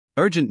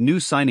Urgent new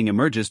signing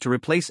emerges to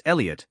replace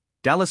Elliott.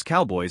 Dallas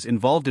Cowboys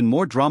involved in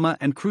more drama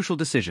and crucial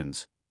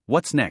decisions.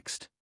 What's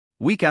next?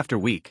 Week after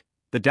week,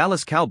 the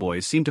Dallas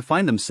Cowboys seem to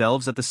find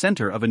themselves at the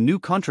center of a new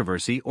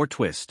controversy or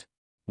twist.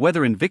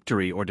 Whether in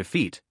victory or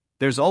defeat,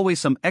 there's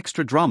always some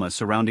extra drama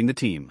surrounding the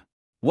team.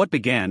 What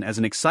began as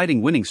an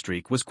exciting winning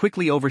streak was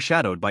quickly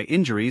overshadowed by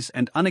injuries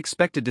and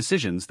unexpected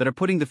decisions that are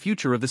putting the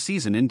future of the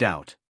season in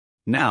doubt.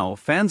 Now,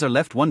 fans are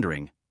left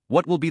wondering,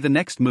 what will be the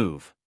next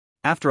move?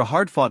 After a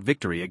hard-fought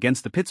victory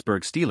against the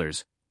Pittsburgh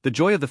Steelers, the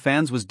joy of the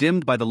fans was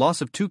dimmed by the loss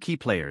of two key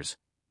players,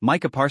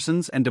 Micah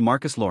Parsons and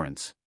DeMarcus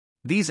Lawrence.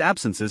 These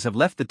absences have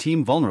left the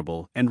team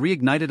vulnerable and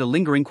reignited a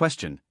lingering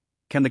question: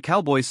 can the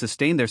Cowboys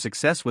sustain their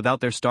success without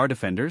their star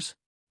defenders?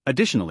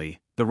 Additionally,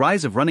 the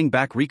rise of running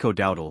back Rico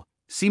Dowdle,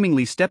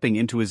 seemingly stepping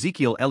into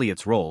Ezekiel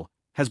Elliott's role,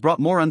 has brought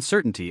more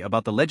uncertainty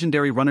about the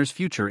legendary runner's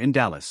future in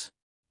Dallas.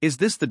 Is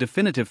this the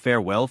definitive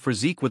farewell for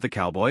Zeke with the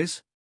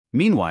Cowboys?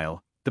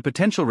 Meanwhile, the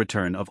potential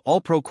return of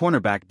All-Pro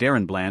cornerback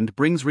Darren Bland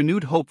brings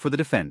renewed hope for the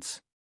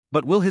defense.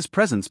 But will his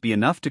presence be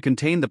enough to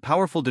contain the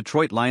powerful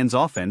Detroit Lions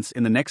offense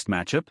in the next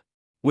matchup?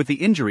 With the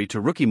injury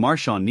to rookie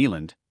Marshawn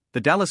Kneeland,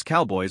 the Dallas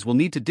Cowboys will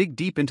need to dig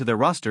deep into their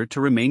roster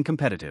to remain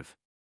competitive.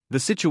 The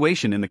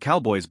situation in the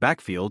Cowboys'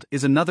 backfield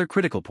is another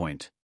critical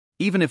point.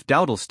 Even if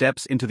Dowdle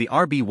steps into the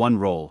RB1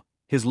 role,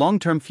 his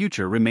long-term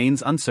future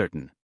remains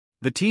uncertain.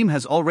 The team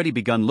has already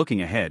begun looking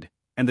ahead,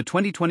 and the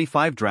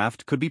 2025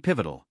 draft could be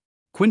pivotal.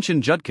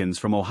 Quinshon Judkins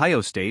from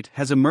Ohio State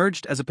has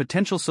emerged as a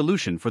potential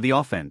solution for the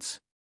offense.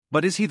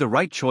 But is he the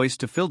right choice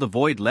to fill the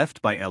void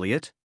left by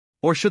Elliott?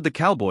 Or should the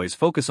Cowboys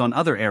focus on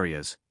other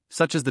areas,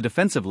 such as the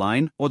defensive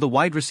line or the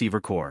wide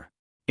receiver core?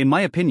 In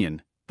my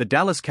opinion, the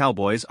Dallas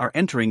Cowboys are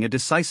entering a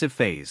decisive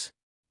phase.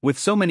 With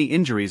so many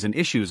injuries and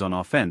issues on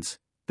offense,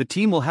 the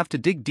team will have to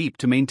dig deep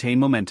to maintain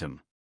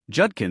momentum.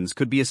 Judkins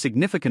could be a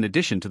significant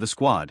addition to the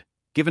squad,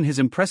 given his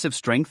impressive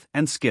strength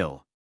and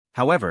skill.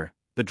 However,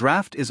 the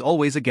draft is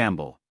always a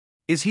gamble.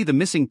 Is he the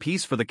missing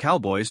piece for the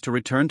Cowboys to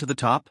return to the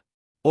top?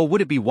 Or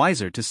would it be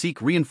wiser to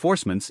seek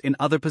reinforcements in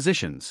other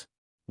positions?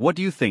 What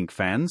do you think,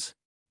 fans?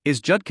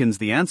 Is Judkins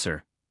the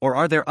answer, or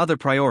are there other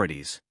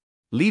priorities?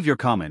 Leave your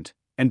comment,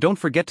 and don't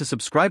forget to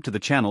subscribe to the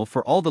channel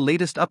for all the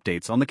latest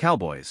updates on the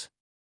Cowboys.